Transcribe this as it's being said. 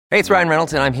Hey, it's Ryan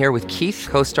Reynolds, and I'm here with Keith,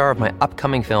 co-star of my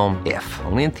upcoming film, If,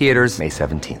 only in theaters May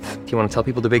 17th. Do you want to tell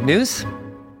people the big news?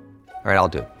 All right, I'll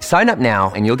do it. Sign up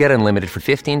now and you'll get unlimited for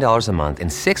 $15 a month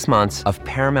and 6 months of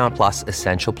Paramount Plus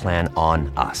Essential Plan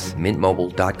on us.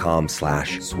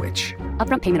 MintMobile.com/switch.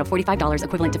 Upfront payment of $45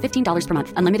 equivalent to $15 per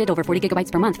month. Unlimited over 40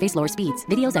 gigabytes per month. Face lower speeds.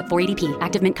 Videos at 480p.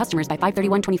 Active Mint customers by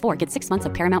 531.24 get 6 months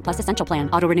of Paramount Plus Essential Plan.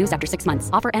 Auto renews after 6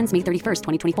 months. Offer ends May 31st,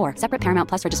 2024. Separate Paramount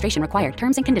Plus registration required.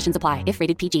 Terms and conditions apply if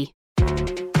rated PG.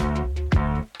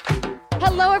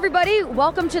 Hello, everybody.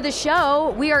 Welcome to the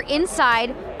show. We are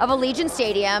inside of Allegiant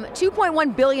Stadium.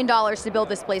 $2.1 billion to build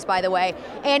this place, by the way.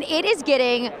 And it is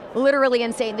getting literally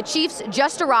insane. The Chiefs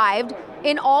just arrived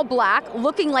in all black,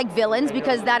 looking like villains,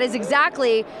 because that is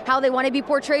exactly how they want to be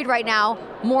portrayed right now.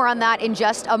 More on that in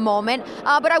just a moment.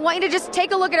 But I want you to just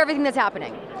take a look at everything that's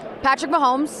happening. Patrick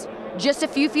Mahomes, just a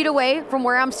few feet away from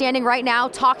where I'm standing right now,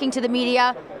 talking to the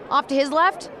media. Off to his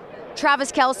left,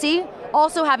 Travis Kelce,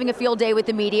 also having a field day with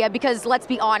the media, because let's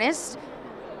be honest,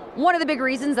 one of the big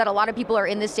reasons that a lot of people are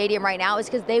in this stadium right now is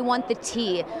because they want the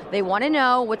tea. They want to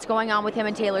know what's going on with him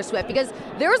and Taylor Swift, because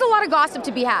there's a lot of gossip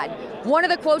to be had. One of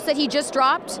the quotes that he just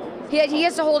dropped, he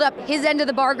has to hold up his end of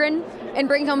the bargain and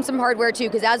bring home some hardware too,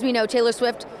 because as we know, Taylor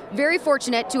Swift, very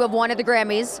fortunate to have won at the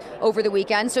Grammys over the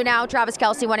weekend. So now Travis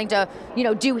Kelce wanting to,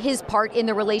 do his part in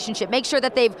the relationship, make sure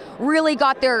that they've really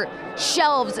got their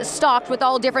shelves stocked with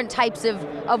all different types of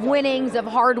winnings, of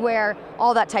hardware,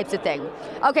 all that types of thing.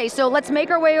 Okay, so let's make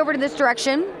our way over to this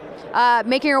direction,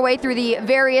 making our way through the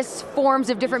various forms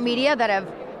of different media that have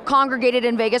congregated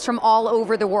in Vegas from all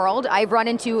over the world. I've run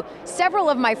into several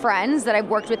of my friends that I've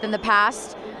worked with in the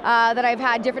past, that I've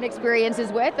had different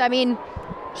experiences with. I mean,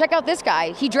 check out this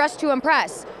guy. He dressed to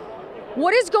impress.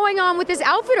 What is going on with this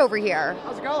outfit over here?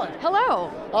 How's it going?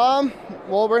 Hello.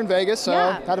 Well, we're in Vegas, so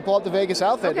had to pull up the Vegas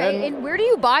outfit. Okay, and where do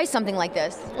you buy something like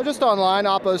this? Well, just online,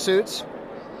 Oppo suits.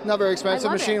 Not very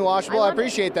expensive, machine washable. I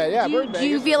appreciate that. Yeah, do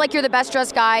you feel like you're the best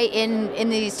dressed guy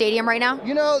in the stadium right now?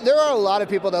 There are a lot of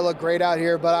people that look great out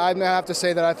here, but I'm going to have to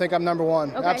say that I think I'm number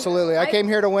one. Okay. Absolutely. I came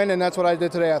here to win, and that's what I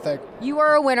did today, I think. You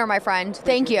are a winner, my friend.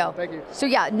 Thank you. Thank you. So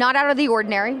yeah, not out of the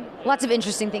ordinary. Lots of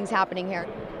interesting things happening here.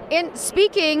 And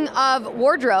speaking of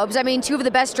wardrobes, I mean, two of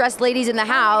the best dressed ladies in the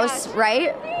house,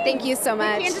 right? Thank you so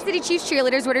much. The Kansas City Chiefs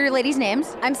cheerleaders, what are your ladies'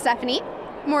 names? I'm Stephanie.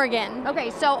 Morgan. Okay,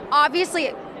 so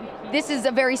obviously this is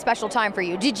a very special time for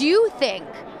you. Did you think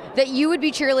that you would be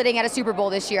cheerleading at a Super Bowl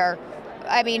this year?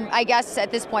 I mean, I guess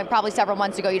at this point, probably several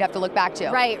months ago, you'd have to look back to.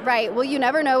 Right. Well, you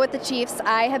never know with the Chiefs.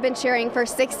 I have been cheering for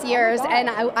 6 years, and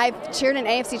I've cheered an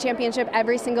AFC championship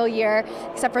every single year,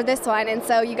 except for this one. And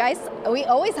so you guys, we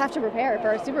always have to prepare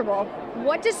for a Super Bowl.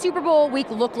 What does Super Bowl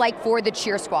week look like for the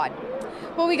cheer squad?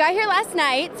 Well, we got here last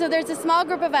night, so there's a small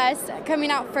group of us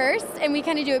coming out first, and we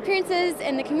kind of do appearances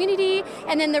in the community,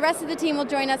 and then the rest of the team will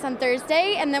join us on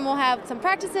Thursday, and then we'll have some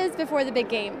practices before the big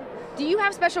game. Do you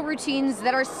have special routines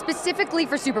that are specifically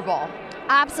for Super Bowl?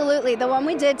 Absolutely. The one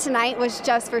we did tonight was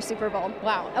just for Super Bowl.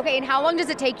 Wow. Okay, and how long does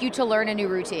it take you to learn a new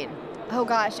routine? Oh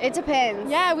gosh, it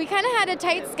depends. Yeah, we kind of had a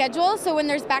tight schedule, so when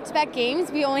there's back-to-back games,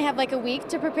 we only have like a week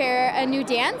to prepare a new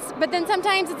dance, but then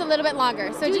sometimes it's a little bit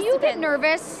longer. So do you get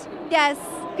nervous? Yes.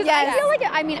 Because I feel like,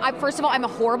 first of all, I'm a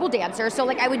horrible dancer, so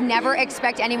I would never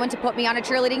expect anyone to put me on a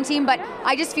cheerleading team, but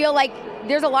I just feel like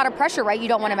there's a lot of pressure, right? You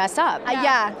don't want to mess up.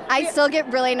 Yeah, I still get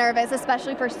really nervous,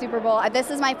 especially for Super Bowl.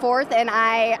 This is my fourth, and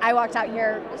I walked out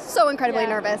here so incredibly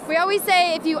nervous. We always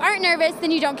say if you aren't nervous,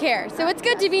 then you don't care. So it's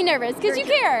good to be nervous because you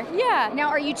care. Yeah. Now,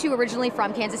 are you two originally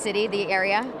from Kansas City, the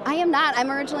area? I am not.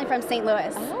 I'm originally from St.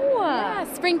 Louis. Oh.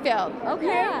 Yeah, Springfield. Okay.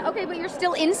 Yeah. Okay, but you're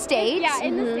still in state. Yeah,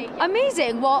 in the state. Yeah.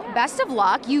 Amazing. Well, best of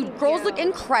luck. You girls look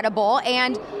incredible,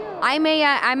 and I'm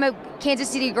a Kansas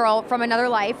City girl from another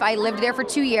life. I lived there for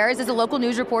 2 years as a local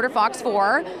news reporter, Fox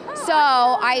 4. So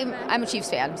I'm a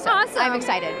Chiefs fan. So awesome. I'm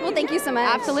excited. Well, thank you so much.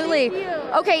 Absolutely.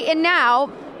 Okay, and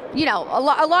now, a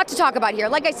lot to talk about here.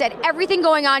 Like I said, everything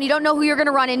going on. You don't know who you're going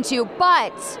to run into,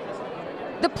 but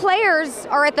the players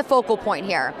are at the focal point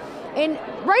here. And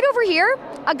right over here,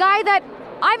 a guy that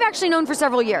I've actually known for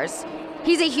several years.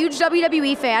 He's a huge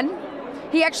WWE fan.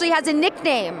 He actually has a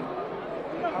nickname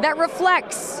that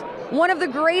reflects one of the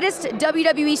greatest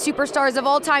WWE superstars of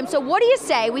all time. So what do you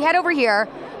say we head over here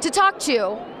to talk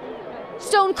to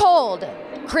Stone Cold,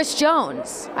 Chris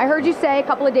Jones? I heard you say a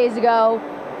couple of days ago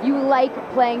you like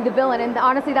playing the villain, and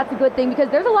honestly that's a good thing because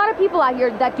there's a lot of people out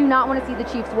here that do not want to see the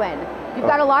Chiefs win. You've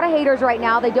got a lot of haters right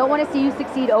now. They don't want to see you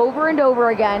succeed over and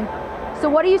over again. So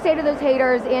what do you say to those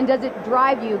haters, and does it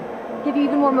drive you, give you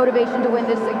even more motivation to win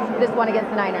this one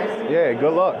against the Niners? Yeah,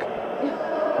 good luck.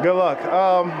 Good luck.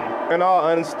 In all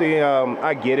honesty,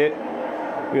 I get it.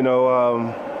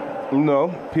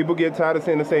 People get tired of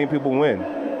seeing the same people win.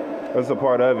 That's a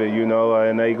part of it,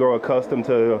 and they grow accustomed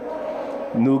to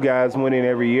new guys winning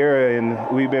every year, and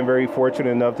we've been very fortunate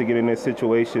enough to get in this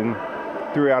situation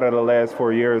 3 out of the last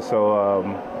 4 years. So,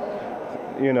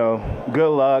 good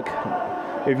luck.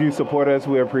 If you support us,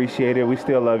 we appreciate it. We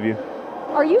still love you.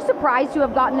 Are you surprised to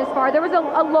have gotten this far? There was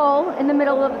a lull in the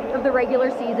middle of the regular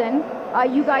season.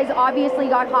 You guys obviously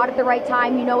got hot at the right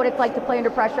time. You know what it's like to play under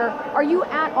pressure. Are you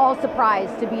at all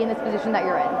surprised to be in this position that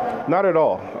you're in? Not at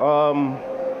all.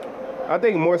 I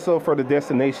think more so for the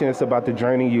destination, it's about the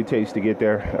journey you take to get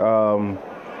there.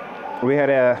 We had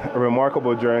a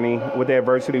remarkable journey with the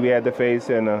adversity we had to face,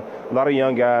 and a lot of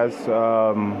young guys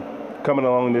coming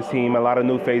along this team, a lot of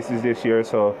new faces this year.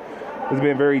 So it's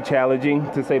been very challenging,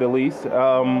 to say the least.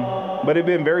 But it's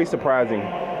been very surprising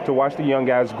to watch the young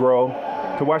guys grow,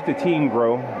 to watch the team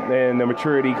grow, and the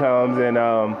maturity comes, and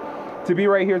to be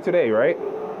right here today, right?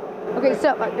 Okay,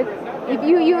 so if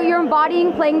you're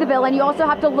embodying playing the villain, you also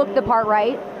have to look the part,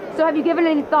 right? So have you given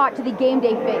any thought to the game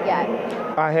day fit yet?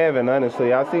 I haven't,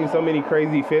 honestly. I've seen so many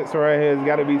crazy fits around here. It's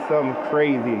got to be something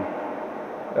crazy.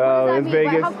 What does that mean?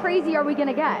 Vegas. How crazy are we going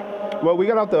to get? Well, we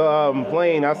got off the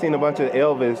plane. I've seen a bunch of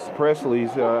Elvis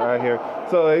Presleys out here.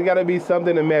 So it's got to be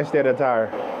something to match that attire.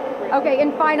 Okay,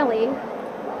 and finally,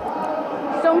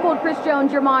 Stone Cold Chris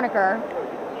Jones, your moniker.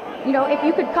 If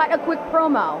you could cut a quick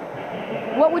promo,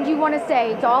 what would you want to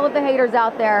say to all of the haters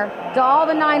out there, to all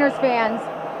the Niners fans,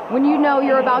 when you know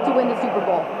you're about to win the Super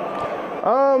Bowl?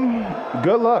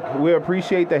 Good luck. We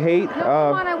appreciate the hate. No,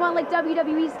 come on, I want like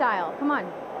WWE style. Come on.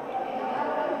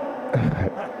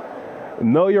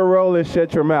 Know your role and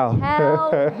shut your mouth.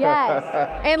 Hell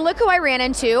yes. And look who I ran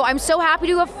into. I'm so happy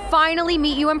to have finally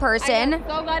meet you in person. I'm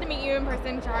so glad to meet you in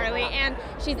person, Charlie. And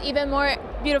she's even more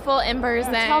beautiful in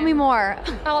person. Tell me more.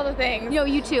 All the things.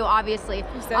 You too, obviously.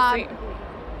 You're so sweet.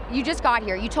 You just got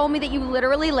here. You told me that you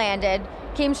literally landed,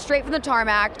 came straight from the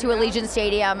tarmac to Allegiant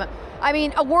Stadium. I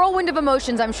mean, a whirlwind of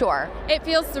emotions, I'm sure. It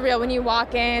feels surreal when you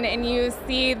walk in and you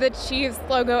see the Chiefs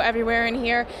logo everywhere in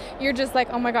here. You're just like,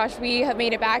 oh my gosh, we have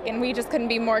made it back, and we just couldn't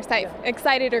be more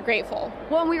excited or grateful.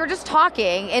 Well, and we were just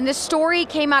talking, and this story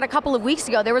came out a couple of weeks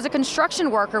ago. There was a construction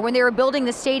worker when they were building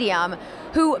the stadium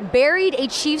who buried a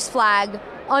Chiefs flag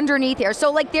underneath here.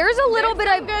 So there's a little bit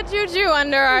of good juju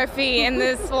under our feet in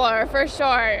this floor for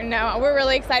sure. No, we're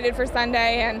really excited for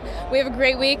Sunday, and we have a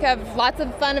great week of lots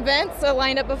of fun events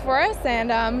lined up before us, and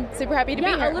super happy to be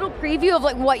here. A little preview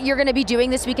of what you're going to be doing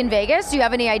this week in Vegas. Do you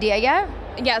have any idea yet?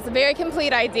 Yes, a very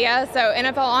complete idea. So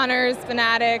NFL Honors,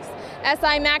 Fanatics,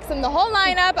 SI Maxim, the whole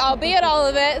lineup. I'll be at all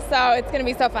of it, so it's going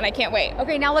to be so fun. I can't wait.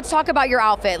 Okay, now let's talk about your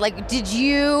outfit.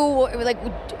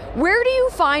 Where do you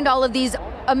find all of these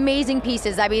amazing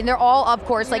pieces? I mean, they're all, of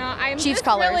course, Chiefs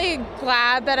colors. I'm really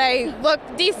glad that I look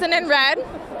decent in red.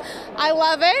 I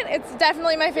love it. It's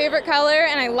definitely my favorite color,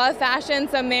 and I love fashion,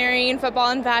 so marrying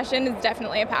football and fashion is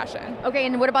definitely a passion. Okay,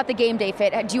 and what about the game day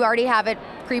fit? Do you already have it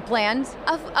pre-planned?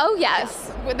 Oh,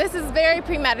 yes. This is very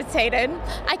premeditated.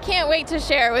 I can't wait to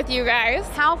share with you guys.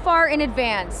 How far in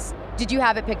advance did you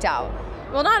have it picked out?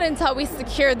 Well, not until we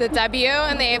secured the W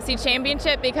in the AFC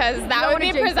Championship, because that would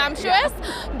be presumptuous.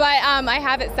 But I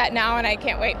have it set now, and I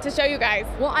can't wait to show you guys.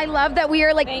 Well, I love that we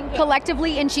are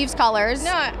collectively in Chiefs colors.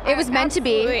 No, it was meant to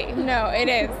be. No, it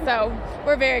is. So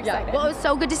we're very excited. Yeah. Well, it was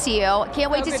so good to see you.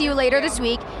 Can't wait to see you later this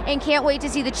week, and can't wait to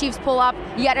see the Chiefs pull up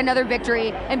yet another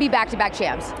victory and be back-to-back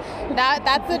champs.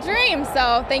 That's the dream.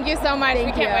 So thank you so much.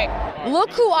 We can't wait.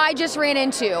 Look who I just ran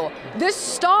into, the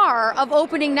star of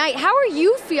opening night. How are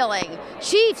you feeling?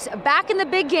 Chiefs back in the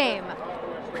big game.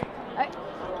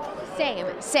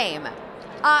 Same.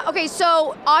 Okay,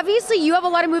 so obviously you have a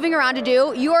lot of moving around to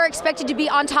do. You are expected to be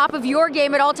on top of your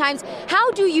game at all times.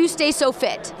 How do you stay so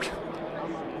fit?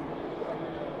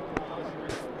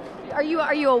 Are you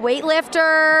a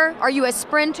weightlifter? Are you a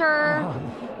sprinter?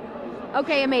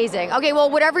 Okay, amazing. Okay,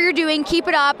 well, whatever you're doing, keep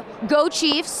it up. Go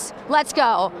Chiefs. Let's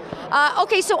go.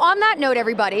 Okay, so on that note,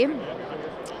 everybody,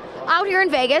 out here in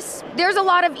Vegas, there's a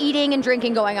lot of eating and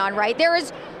drinking going on, right? There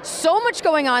is so much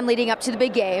going on leading up to the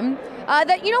big game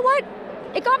that, you know what?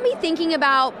 It got me thinking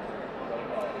about,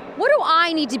 what do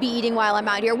I need to be eating while I'm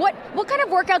out here? What kind of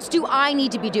workouts do I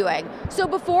need to be doing? So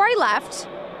before I left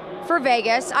for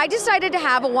Vegas, I decided to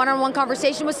have a one-on-one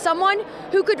conversation with someone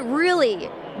who could really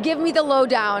give me the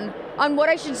lowdown on what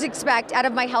I should expect out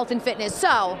of my health and fitness.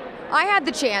 So I had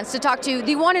the chance to talk to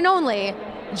the one and only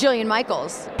Jillian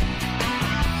Michaels.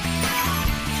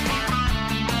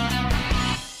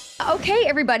 Okay,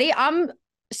 everybody, I'm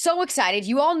so excited.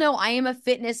 You all know I am a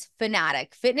fitness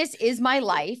fanatic. Fitness is my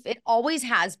life. It always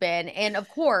has been. And of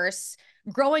course,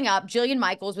 growing up, Jillian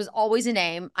Michaels was always a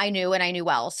name I knew and I knew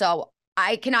well. So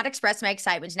I cannot express my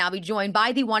excitement to now be joined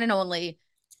by the one and only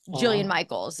Jillian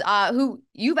Michaels, who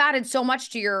you've added so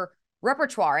much to your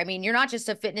repertoire. I mean, you're not just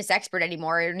a fitness expert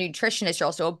anymore. You're a nutritionist. You're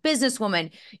also a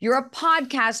businesswoman. You're a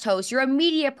podcast host. You're a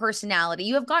media personality.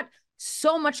 You have got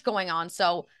so much going on.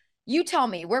 So you tell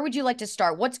me, where would you like to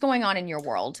start? What's going on in your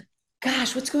world?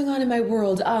 Gosh, what's going on in my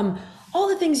world? All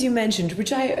the things you mentioned,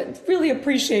 which I really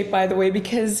appreciate, by the way,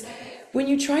 because when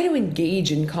you try to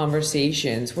engage in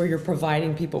conversations where you're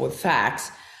providing people with facts,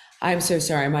 I'm so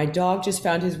sorry. My dog just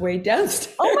found his way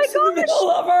downstairs. Oh my in the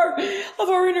middle of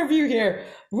our interview here.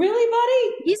 Really,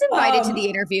 buddy? He's invited to the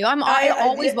interview. I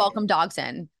always welcome dogs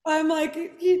in. I'm like, are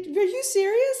you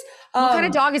serious? What kind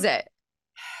of dog is it?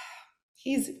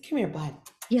 Come here, bud.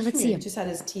 Yeah, let's see him. He just had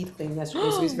his teeth cleaned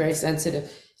yesterday, so he's very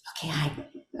sensitive. Okay, hi.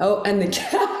 Oh, and the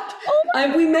cat.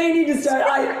 We may need to start.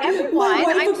 My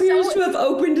wife appears to have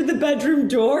opened the bedroom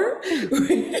door.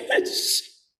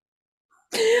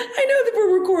 I know that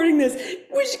we're recording this. Can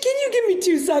you give me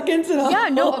 2 seconds?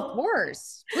 And of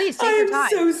course. Please take your time. I'm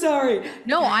so sorry.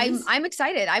 No, guys. I'm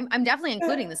excited. I'm definitely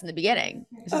including this in the beginning.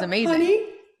 This is amazing. Honey?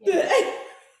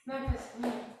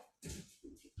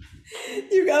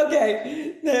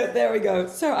 Okay, there we go.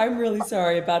 So I'm really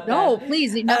sorry about that. No,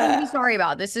 please, nothing to be sorry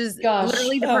about. This is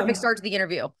literally the perfect start to the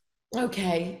interview.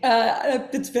 Okay,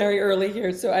 it's very early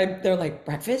here, so they're like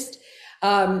breakfast.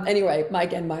 Anyway,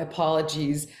 my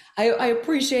apologies. I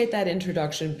appreciate that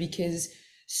introduction because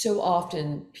so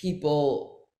often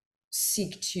people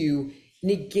seek to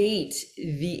negate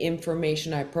the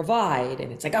information I provide,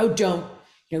 and it's like, oh,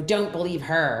 don't believe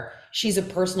her. She's a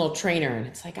personal trainer. And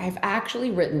it's like, I've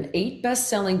actually written 8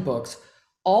 best-selling books,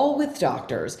 all with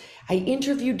doctors. I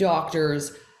interview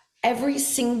doctors every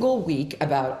single week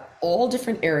about all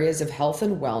different areas of health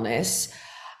and wellness.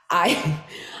 I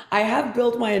have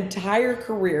built my entire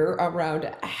career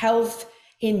around health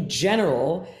in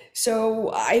general.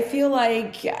 So I feel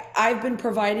like I've been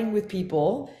providing with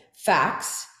people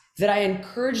facts that I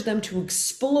encourage them to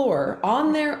explore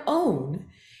on their own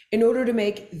in order to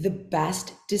make the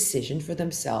best decision for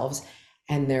themselves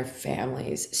and their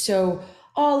families. So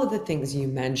all of the things you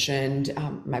mentioned,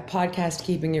 my podcast,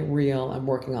 Keeping It Real, I'm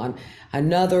working on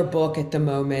another book at the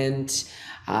moment,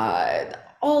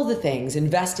 all the things,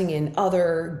 investing in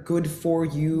other good for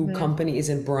you companies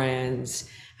and brands.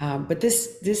 But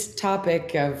this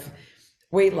topic of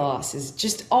weight loss is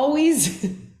just always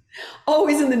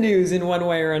in the news in one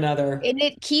way or another. And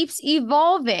it keeps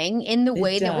evolving in the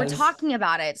way that we're talking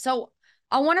about it. So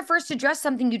I want to first address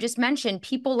something you just mentioned.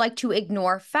 People like to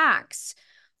ignore facts.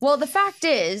 Well, the fact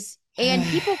is, and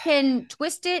people can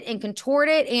twist it and contort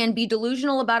it and be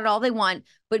delusional about it all they want,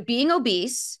 but being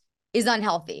obese is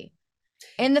unhealthy.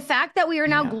 And the fact that we are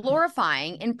now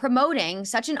glorifying and promoting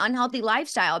such an unhealthy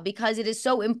lifestyle because it is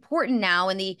so important now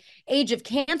in the age of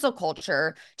cancel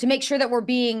culture to make sure that we're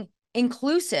being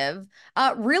inclusive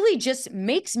really just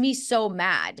makes me so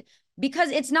mad,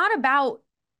 because it's not about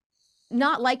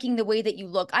not liking the way that you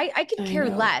look. I could care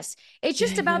less. It's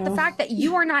just about the fact that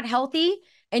you are not healthy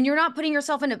and you're not putting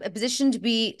yourself in a position to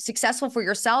be successful for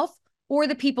yourself or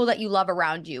the people that you love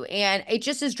around you. And it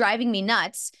just is driving me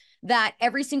nuts that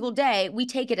every single day we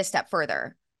take it a step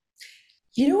further.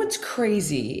 You know what's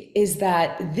crazy is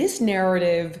that this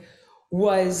narrative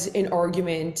was an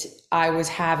argument I was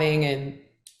having in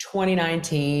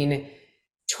 2019,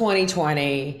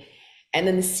 2020, and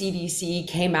then the CDC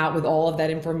came out with all of that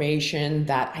information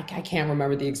that I can't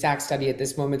remember the exact study at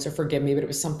this moment, so forgive me, but it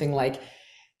was something like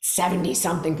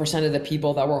 70-something% of the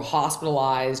people that were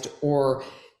hospitalized or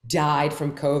died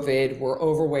from COVID were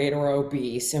overweight or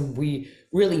obese. And we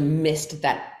really missed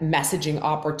that messaging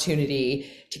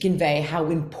opportunity to convey how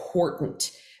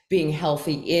important being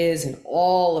healthy is and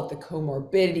all of the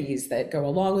comorbidities that go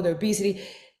along with obesity.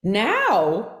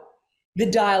 Now, the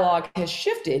dialogue has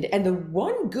shifted. And the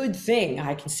one good thing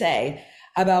I can say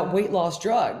about weight loss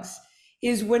drugs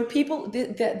is when people,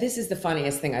 this is the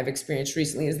funniest thing I've experienced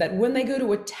recently, is that when they go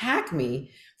to attack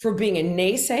me for being a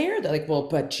naysayer, they're like, well,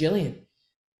 but Jillian,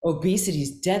 obesity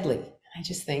is deadly. And I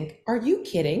just think, are you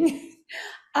kidding?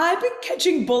 I've been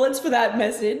catching bullets for that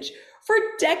message for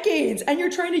decades, and you're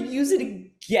trying to use it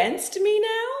against me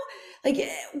now? Like,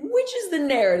 which is the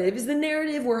narrative? Is the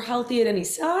narrative we're healthy at any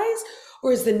size?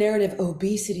 Or is the narrative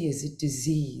obesity is a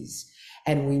disease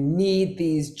and we need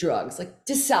these drugs? Like,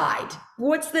 decide.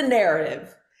 What's the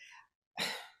narrative?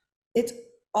 It's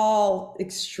all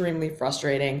extremely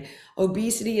frustrating.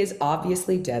 Obesity is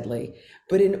obviously deadly,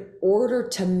 but in order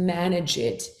to manage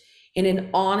it in an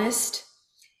honest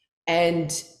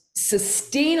and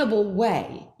sustainable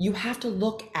way, you have to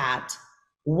look at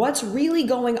what's really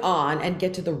going on and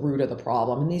get to the root of the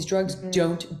problem. And these drugs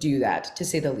don't do that, to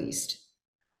say the least.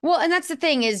 Well, and that's the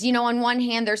thing is, on one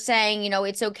hand, they're saying,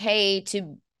 it's okay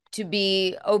to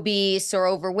be obese or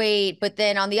overweight, but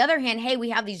then on the other hand, hey, we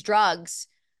have these drugs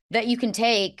that you can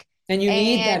take, And you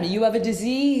need them. You have a yeah,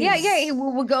 disease. yeah,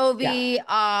 Wegovy,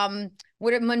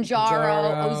 what are Manjaro,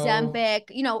 Mounjaro.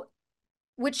 Ozempic,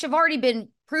 which have already been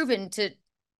proven to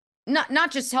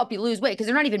not just help you lose weight because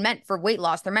they're not even meant for weight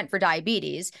loss; they're meant for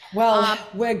diabetes. Well,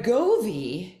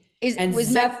 Wegovy and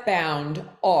Zepbound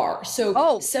are. So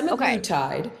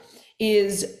semaglutide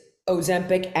is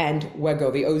Ozempic and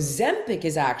Wegovy. Ozempic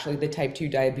is actually the type 2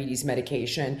 diabetes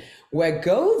medication.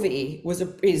 Wegovy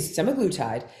is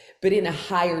semaglutide, but in a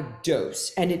higher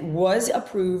dose. And it was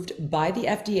approved by the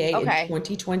FDA in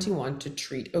 2021 to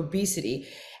treat obesity.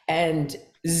 And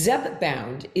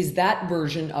Zepbound is that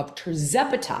version of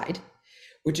tirzepatide,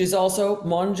 which is also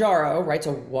Mounjaro, right?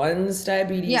 So one's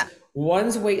diabetes,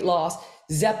 one's weight loss.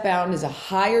 Zepbound is a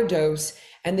higher dose.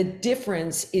 And the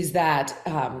difference is that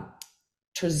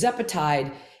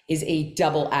tirzepatide is a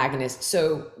double agonist.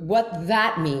 So what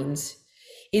that means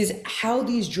is how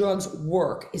these drugs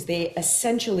work is they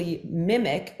essentially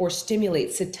mimic or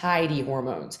stimulate satiety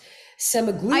hormones.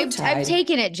 Semaglutide. I've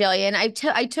taken it, Jillian. I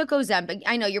took Ozempic.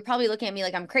 I know you're probably looking at me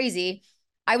like I'm crazy.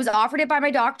 I was offered it by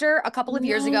my doctor a couple of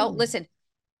years ago. Listen,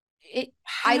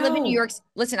 I live in New York.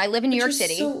 Listen, I live in New York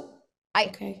City.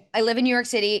 I live in New York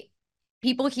City.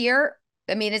 People here,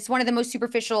 I mean, it's one of the most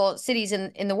superficial cities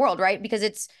in the world, right? Because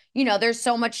it's, there's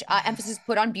so much emphasis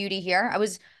put on beauty here. I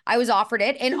was offered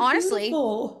it, and honestly,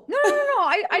 no.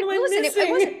 Listen, it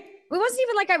wasn't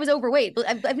even like I was overweight.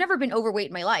 But I've never been overweight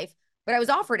in my life. But I was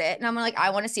offered it, and I'm like, I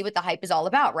want to see what the hype is all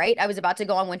about, right? I was about to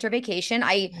go on winter vacation.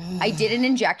 I did an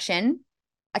injection.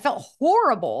 I felt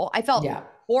horrible.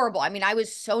 Horrible. I mean, I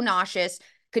was so nauseous,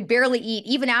 could barely eat.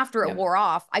 Even after it wore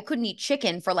off, I couldn't eat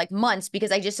chicken for like months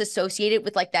because I just associated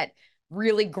with like that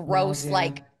really gross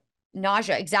like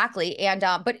nausea. Exactly. And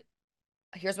but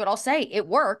here's what I'll say: it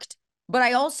worked. But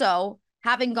I also,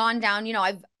 having gone down,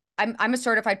 I'm a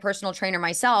certified personal trainer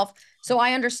myself, so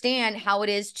I understand how it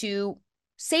is to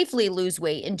safely lose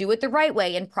weight and do it the right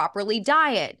way and properly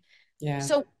diet. Yeah.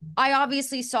 So I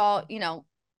obviously saw,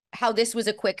 how this was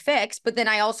a quick fix, but then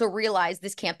I also realized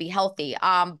this can't be healthy.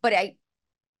 But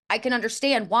I can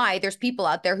understand why there's people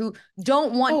out there who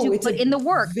don't want to put in the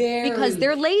work because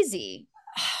they're lazy.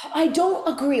 I don't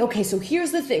agree. Okay, so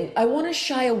here's the thing. I want to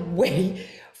shy away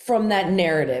from that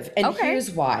narrative. And here's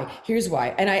why.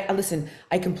 And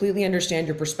I completely understand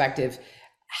your perspective.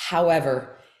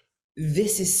 However,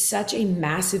 this is such a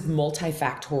massive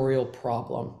multifactorial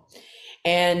problem.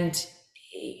 And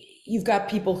you've got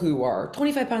people who are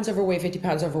 25 pounds overweight, 50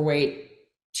 pounds overweight,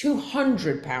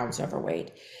 200 pounds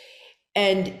overweight.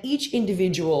 And each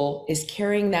individual is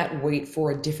carrying that weight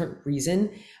for a different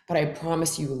reason. But I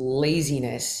promise you,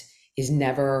 laziness is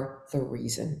never the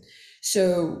reason.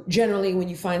 So generally, when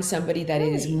you find somebody that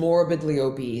is morbidly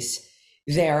obese,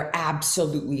 they're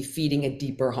absolutely feeding a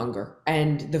deeper hunger,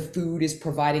 and the food is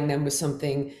providing them with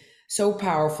something so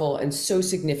powerful and so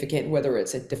significant, whether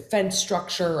it's a defense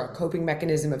structure, a coping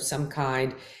mechanism of some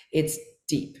kind. It's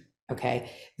deep.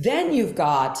 Okay. Then you've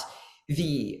got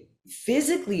the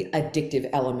physically addictive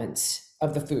elements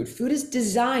of the food. Food is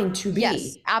designed to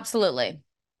be absolutely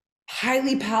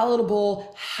highly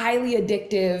palatable, highly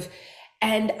addictive.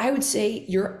 And I would say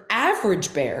your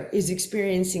average bear is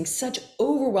experiencing such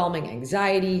overwhelming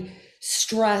anxiety,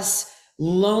 stress,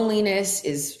 loneliness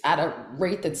is at a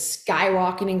rate that's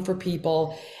skyrocketing for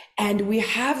people. And we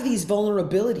have these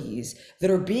vulnerabilities that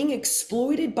are being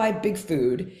exploited by big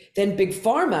food. Then big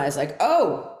pharma is like,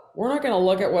 oh, we're not going to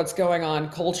look at what's going on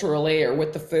culturally or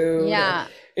with the food. Yeah.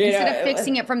 Instead of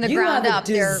fixing it from the ground up,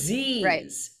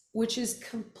 disease, which is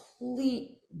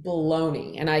complete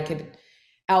baloney. And I could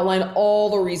outline all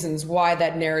the reasons why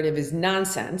that narrative is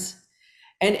nonsense.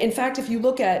 And in fact, if you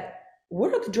look at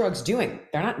what are the drugs doing,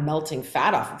 they're not melting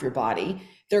fat off of your body.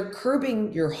 They're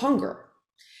curbing your hunger.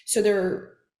 So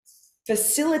they're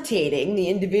facilitating the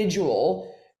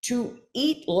individual to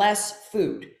eat less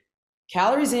food.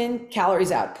 Calories in,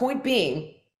 calories out. Point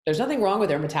being, there's nothing wrong with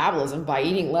their metabolism by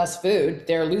eating less food.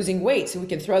 They're losing weight. So we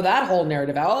can throw that whole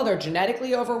narrative out. Oh, they're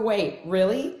genetically overweight.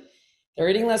 Really? They're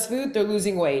eating less food, they're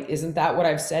losing weight. Isn't that what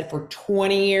I've said for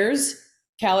 20 years?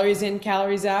 Calories in,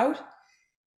 calories out.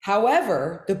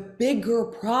 However, the bigger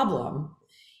problem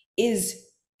is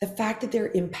the fact that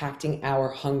they're impacting our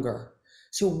hunger.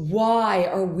 So why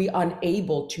are we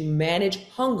unable to manage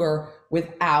hunger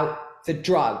without the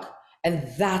drug? And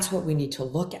that's what we need to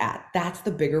look at. That's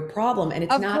the bigger problem. And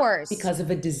it's not because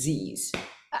of a disease.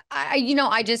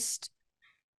 I just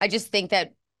think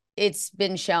that it's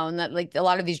been shown that like a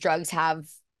lot of these drugs have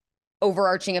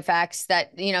overarching effects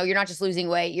that, you're not just losing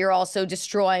weight, you're also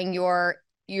destroying your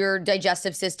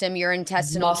digestive system, your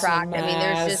intestinal Muscle tract. Mass, I mean,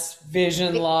 there's just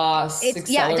vision loss,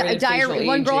 diarrhea.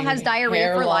 One girl has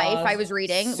diarrhea for life, loss, I was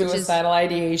reading, suicidal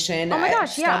ideation. Oh my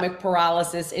gosh, stomach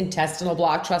paralysis, intestinal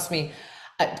block. Trust me,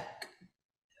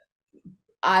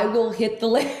 I will hit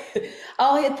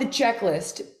I'll hit the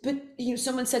checklist. But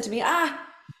someone said to me,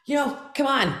 come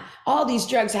on, all these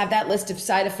drugs have that list of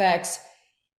side effects.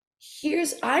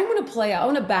 I want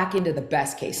to back into the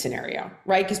best case scenario,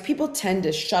 right? Because people tend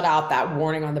to shut out that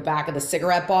warning on the back of the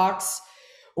cigarette box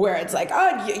where it's like,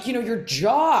 your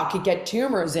jaw could get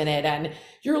tumors in it and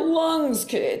your lungs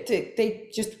they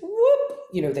just whoop,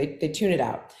 they tune it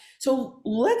out. So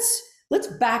let's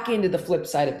back into the flip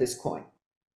side of this coin.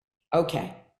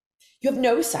 Okay, you have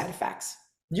no side effects.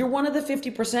 You're one of the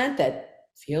 50% that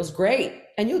feels great.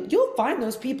 And you'll find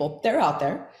those people, they're out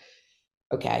there.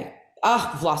 Okay.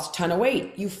 You've lost a ton of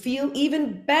weight. You feel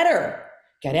even better.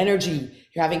 Get energy.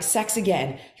 You're having sex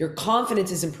again. Your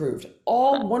confidence is improved.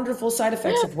 All wonderful side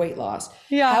effects of weight loss.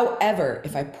 Yeah. However,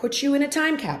 if I put you in a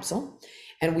time capsule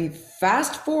and we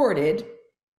fast forwarded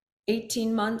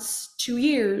 18 months, 2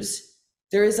 years,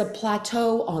 there is a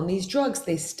plateau on these drugs.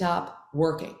 They stop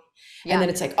working. Yeah. And then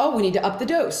it's like, we need to up the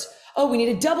dose. We need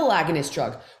a double agonist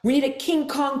drug. We need a King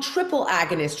Kong triple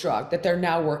agonist drug that they're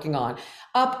now working on.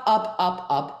 Up.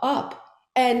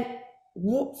 And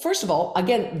first of all,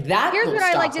 again, here's what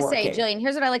I like to say, Jillian.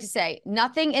 Here's what I like to say.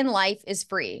 Nothing in life is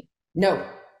free. No.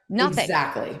 Nothing.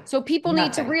 Exactly. So people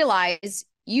need to realize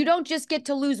you don't just get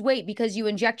to lose weight because you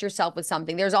inject yourself with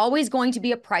something. There's always going to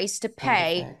be a price to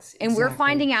pay. And we're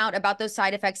finding out about those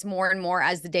side effects more and more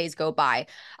as the days go by.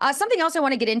 Something else I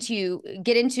want to get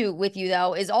into with you,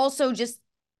 though, is also just,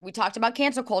 we talked about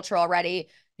cancel culture already.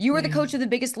 You were the coach of The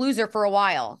Biggest Loser for a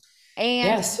while.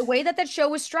 And the way that show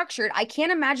was structured, I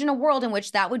can't imagine a world in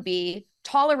which that would be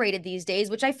tolerated these days,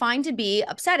 which I find to be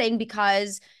upsetting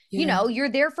because, you're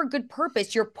there for good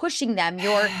purpose. You're pushing them,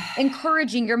 you're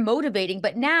encouraging, you're motivating.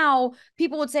 But now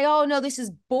people would say, oh, no, this is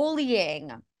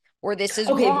bullying or this is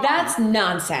wrong. That's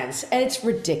nonsense. And it's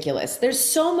ridiculous. There's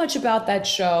so much about that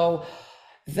show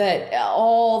that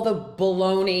all the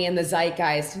baloney and the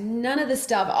zeitgeist, none of the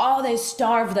stuff, they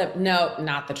starved them. No,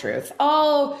 not the truth.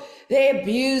 They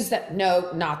abused that. No,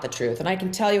 not the truth. And I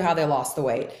can tell you how they lost the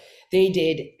weight. They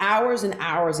did hours and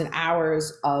hours and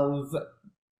hours of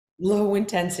low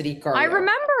intensity cardio. I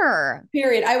remember.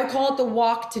 Period. I would call it the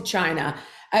walk to China.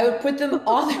 I would put them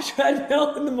on the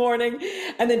treadmill in the morning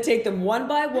and then take them one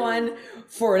by one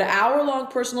for an hour-long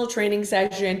personal training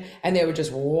session. And they would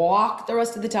just walk the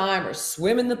rest of the time or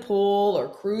swim in the pool or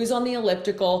cruise on the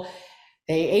elliptical.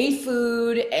 They ate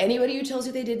food. Anybody who tells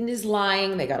you they didn't is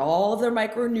lying. They got all of their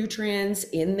micronutrients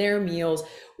in their meals.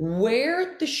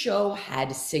 Where the show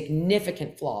had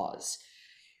significant flaws,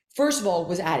 first of all,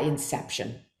 was at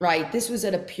inception, right? This was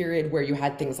at a period where you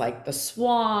had things like The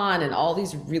Swan and all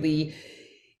these really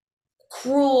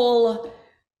cruel,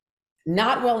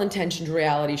 not well-intentioned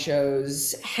reality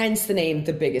shows, hence the name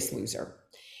The Biggest Loser.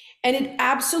 And it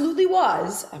absolutely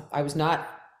was. I was not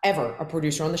ever a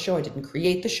producer on the show. I didn't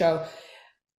create the show.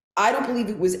 I don't believe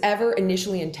it was ever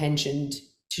initially intentioned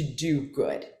to do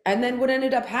good. And then what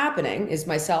ended up happening is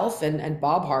myself and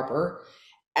Bob Harper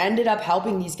ended up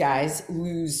helping these guys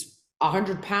lose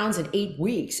 100 pounds in 8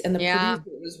 weeks. And the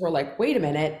producers were like, wait a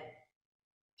minute,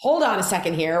 hold on a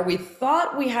second here. We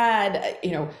thought we had,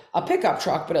 a pickup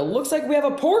truck, but it looks like we have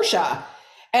a Porsche.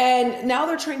 And now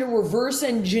they're trying to reverse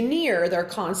engineer their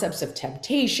concepts of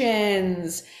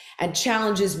temptations and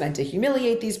challenges meant to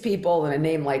humiliate these people in a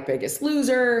name like Biggest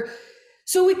Loser.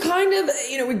 So we kind of,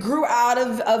 we grew out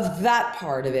of that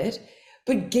part of it.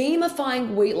 But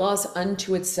gamifying weight loss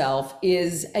unto itself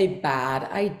is a bad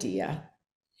idea.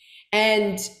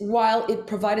 And while it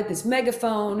provided this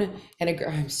megaphone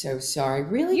I'm so sorry,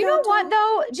 really? You know what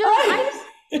though,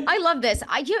 Jillian, I love this.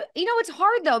 It's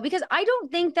hard though, because I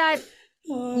don't think that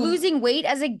losing weight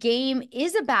as a game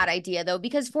is a bad idea though,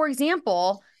 because for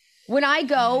example, when I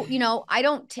go, I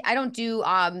don't do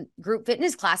group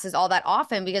fitness classes all that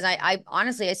often because I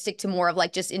honestly, I stick to more of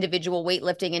like just individual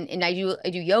weightlifting and I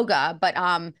do yoga. But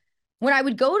when I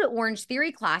would go to Orange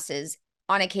Theory classes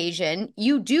on occasion,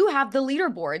 you do have the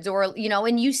leaderboards or,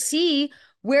 and you see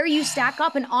where you stack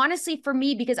up. And honestly, for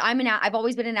me, because I've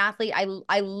always been an athlete,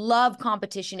 I love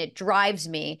competition. It drives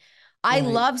me. I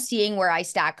love seeing where I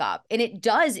stack up and it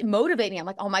does motivate me. I'm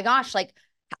like, oh my gosh,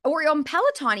 or on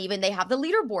Peloton, even they have the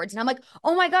leaderboards. And I'm like,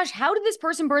 oh my gosh, how did this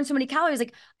person burn so many calories?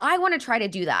 Like, I want to try to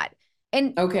do that.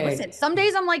 And listen, some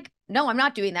days I'm like, no, I'm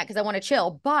not doing that because I want to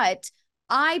chill. But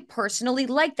I personally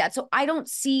like that. So I don't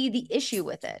see the issue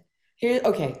with it. There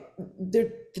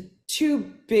are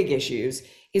two big issues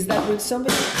is that when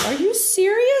somebody, are you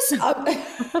serious?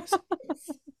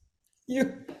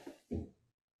 You.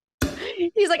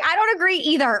 He's like, I don't agree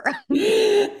either.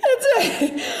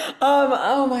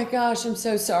 Oh my gosh, I'm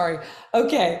so sorry.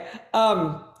 Okay.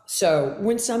 So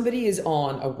when somebody is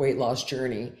on a weight loss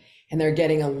journey and they're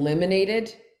getting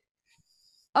eliminated,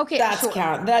 okay, that's sure.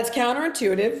 that's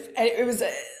counterintuitive. And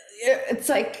it's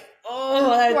like,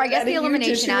 I guess the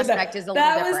elimination aspect is a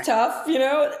little different. That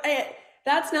was tough,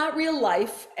 that's not real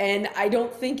life. And I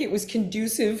don't think it was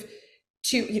conducive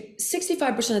to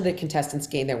 65% of the contestants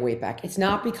gain their weight back. It's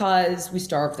not because we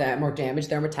starved them or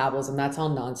damaged their metabolism. That's all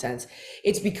nonsense.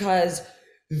 It's because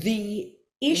the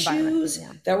issues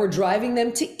that were driving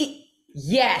them to eat,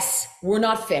 yes, were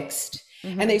not fixed.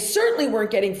 And they certainly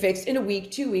weren't getting fixed in a week,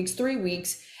 2 weeks, 3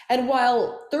 weeks. And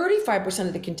while 35%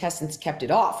 of the contestants kept it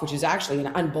off, which is actually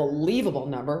an unbelievable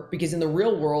number, because in the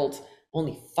real world,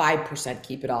 only 5%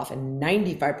 keep it off and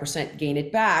 95% gain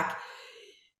it back,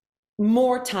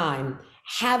 more time,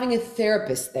 having a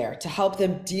therapist there to help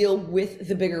them deal with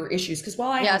the bigger issues. Because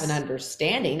while I have an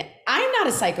understanding, I'm not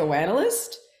a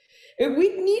psychoanalyst. We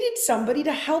needed somebody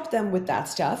to help them with that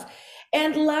stuff.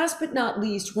 And last but not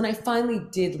least, when I finally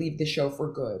did leave the show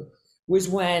for good, was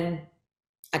when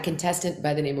a contestant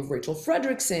by the name of Rachel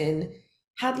Fredrickson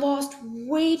had lost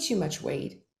way too much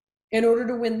weight in order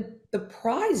to win the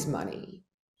prize money.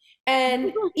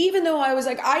 And even though I was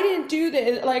like, I didn't do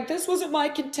this, like this wasn't my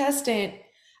contestant,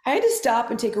 I had to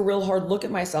stop and take a real hard look at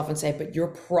myself and say, but you're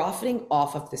profiting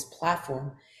off of this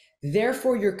platform.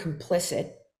 Therefore, you're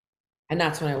complicit. And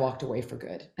that's when I walked away for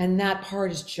good. And that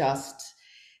part is just,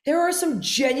 there are some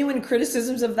genuine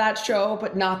criticisms of that show,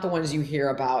 but not the ones you hear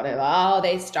about it. Oh,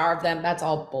 they starved them. That's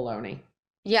all baloney.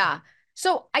 Yeah.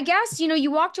 So I guess,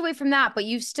 you walked away from that, but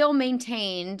you've still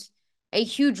maintained a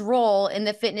huge role in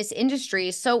the fitness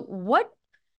industry. So what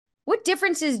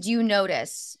differences do you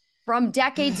notice from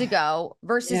decades ago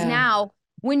versus now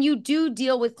when you do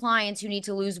deal with clients who need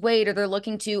to lose weight or they're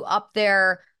looking to up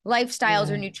their lifestyles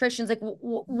or nutritions? Like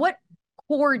what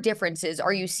core differences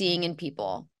are you seeing in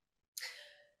people?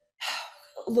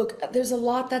 Look, there's a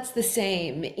lot that's the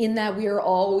same in that we are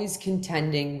always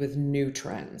contending with new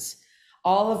trends,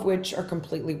 all of which are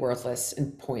completely worthless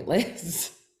and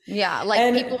pointless. Yeah.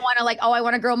 Like people want to I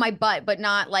want to grow my butt, but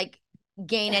not like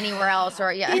gain anywhere else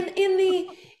or in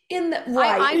the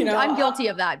right. I'm guilty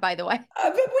of that, by the way.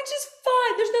 Which is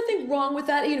fine. There's nothing wrong with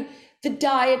that. The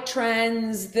diet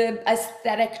trends, the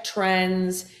aesthetic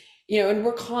trends, and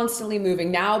we're constantly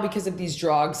moving now because of these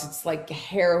drugs. It's like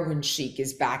heroin chic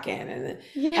is back in,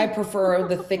 and I prefer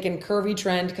the thick and curvy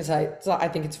trend because I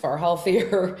think it's far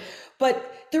healthier.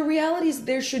 But the reality is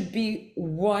there should be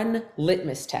one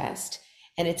litmus test,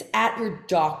 and it's at your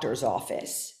doctor's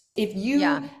office. If you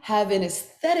have an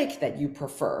aesthetic that you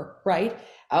prefer, right?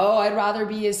 Oh, I'd rather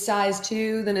be a size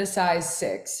 2 than a size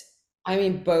 6. I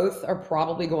mean, both are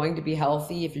probably going to be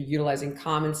healthy if you're utilizing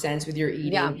common sense with your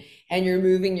eating and you're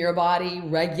moving your body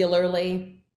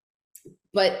regularly.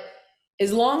 But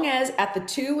as long as at the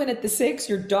 2 and at the 6,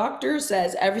 your doctor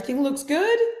says everything looks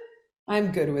good,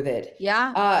 I'm good with it.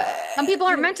 Yeah. Some people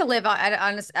aren't meant to live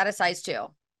at a size 2.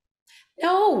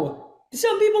 No,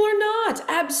 some people are not.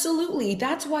 Absolutely.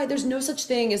 That's why there's no such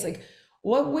thing as like,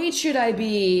 what weight should I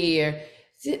be?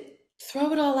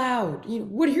 Throw it all out.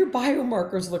 What do your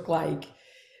biomarkers look like?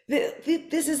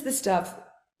 This is the stuff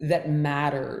that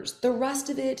matters. The rest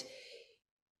of it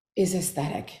is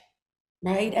aesthetic,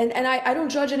 right? And I don't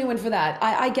judge anyone for that.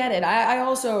 I get it. I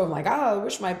also am like, I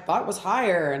wish my butt was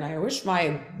higher, and I wish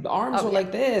my arms were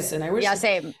like this, and I wish. Yeah,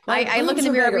 same. I look in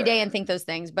the mirror every day and think those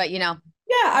things, but Yeah,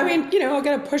 I mean, I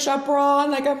got a push-up bra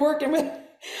on. Like I'm working with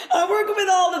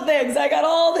all the things. I got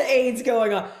all the aids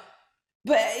going on.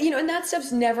 But, and that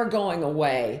stuff's never going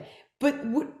away. But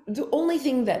the only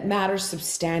thing that matters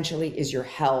substantially is your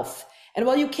health. And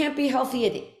while you can't be healthy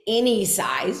at any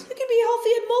size, you can be healthy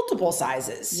at multiple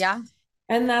sizes. Yeah.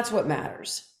 And that's what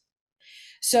matters.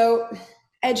 So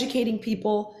educating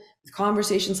people with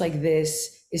conversations like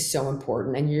this is so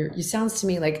important. And you sounds to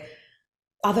me like,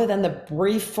 other than the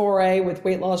brief foray with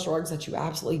weight loss drugs that you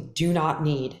absolutely do not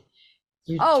need,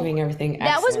 you're doing everything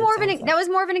excellent. That was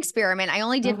more of an experiment. I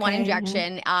only did one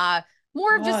injection,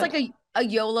 more of just like a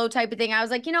YOLO type of thing. I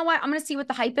was like, you know what? I'm going to see what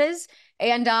the hype is.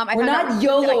 And we're not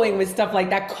YOLOing with stuff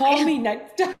like that. Call me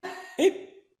next time.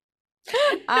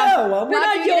 No, we're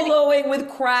not YOLOing with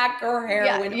crack or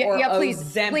heroin or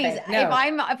Ozempic. Please. No.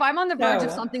 If I'm on the verge of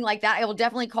something like that, I will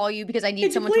definitely call you because I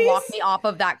need someone to walk me off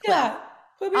of that cliff. Yeah.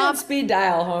 Put me on speed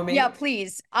dial, homie. Yeah,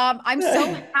 please. I'm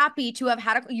so happy to have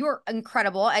had you're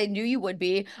incredible. I knew you would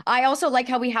be. I also like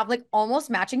how we have like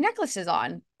almost matching necklaces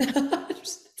on.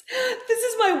 This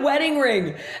is my wedding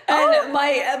ring. And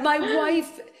my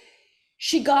wife,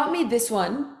 she got me this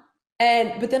one.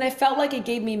 But then I felt like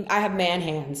I have man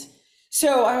hands.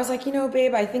 So I was like,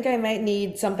 babe, I think I might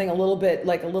need something a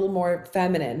little more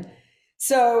feminine.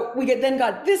 So we then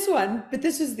got this one, but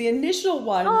this was the initial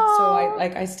one. Oh. So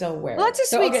I still wear it. Well, that's a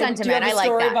sweet sentiment. Do you have a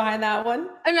story behind that one?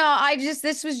 No,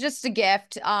 this was just a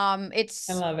gift. I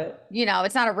love it.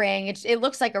 It's not a ring. It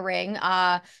looks like a ring.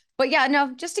 But yeah,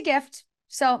 no, just a gift.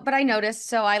 So, but I noticed,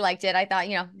 so I liked it. I thought,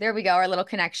 there we go, our little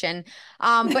connection.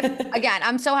 But again,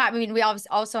 I'm so happy. I mean, we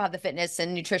also have the fitness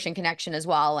and nutrition connection as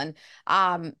well. And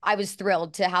I was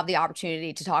thrilled to have the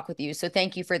opportunity to talk with you. So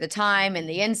thank you for the time and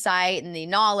the insight and the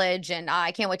knowledge. And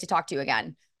I can't wait to talk to you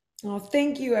again. Oh,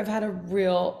 thank you. I've had a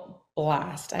real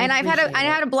blast. I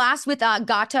had a blast with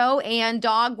Gato, and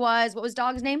what was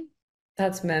dog's name?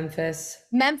 That's Memphis.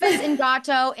 Memphis and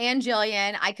Gato and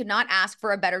Jillian. I could not ask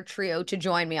for a better trio to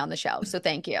join me on the show. So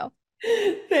thank you.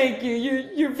 Thank you.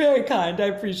 You're very kind. I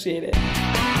appreciate it.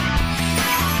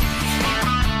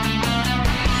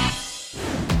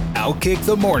 Outkick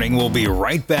the Morning will be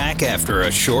right back after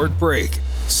a short break.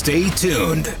 Stay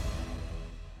tuned.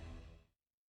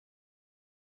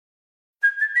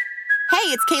 Hey,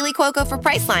 it's Kaylee Cuoco for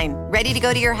Priceline. Ready to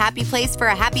go to your happy place for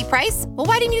a happy price? Well,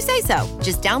 why didn't you say so?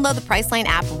 Just download the Priceline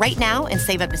app right now and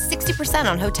save up to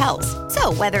 60% on hotels.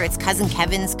 So whether it's Cousin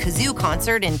Kevin's Kazoo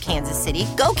Concert in Kansas City,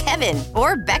 go Kevin,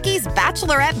 or Becky's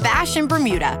Bachelorette Bash in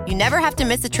Bermuda, you never have to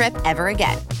miss a trip ever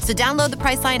again. So download the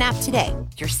Priceline app today.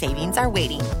 Your savings are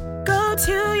waiting. Go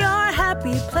to your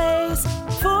happy place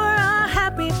for a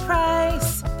happy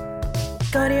price.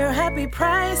 Go to your happy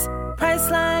price,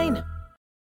 Priceline.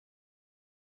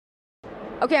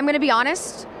 Okay, I'm going to be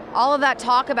honest. All of that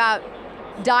talk about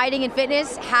dieting and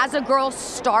fitness has a girl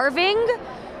starving.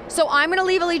 So I'm going to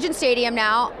leave Allegiant Stadium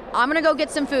now. I'm going to go get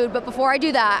some food. But before I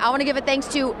do that, I want to give a thanks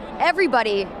to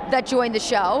everybody that joined the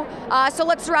show. So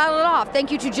let's rattle it off.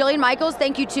 Thank you to Jillian Michaels.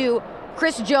 Thank you to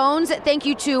Chris Jones. Thank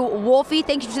you to Wolfie.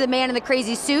 Thank you to the man in the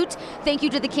crazy suit. Thank you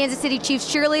to the Kansas City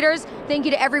Chiefs cheerleaders. Thank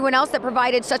you to everyone else that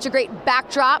provided such a great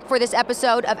backdrop for this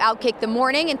episode of Outkick the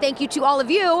Morning. And thank you to all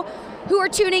of you who are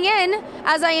tuning in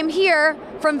as I am here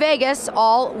from Vegas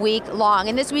all week long.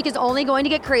 And this week is only going to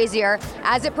get crazier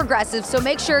as it progresses. So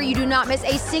make sure you do not miss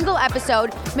a single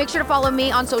episode. Make sure to follow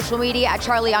me on social media at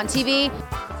Charlie on TV.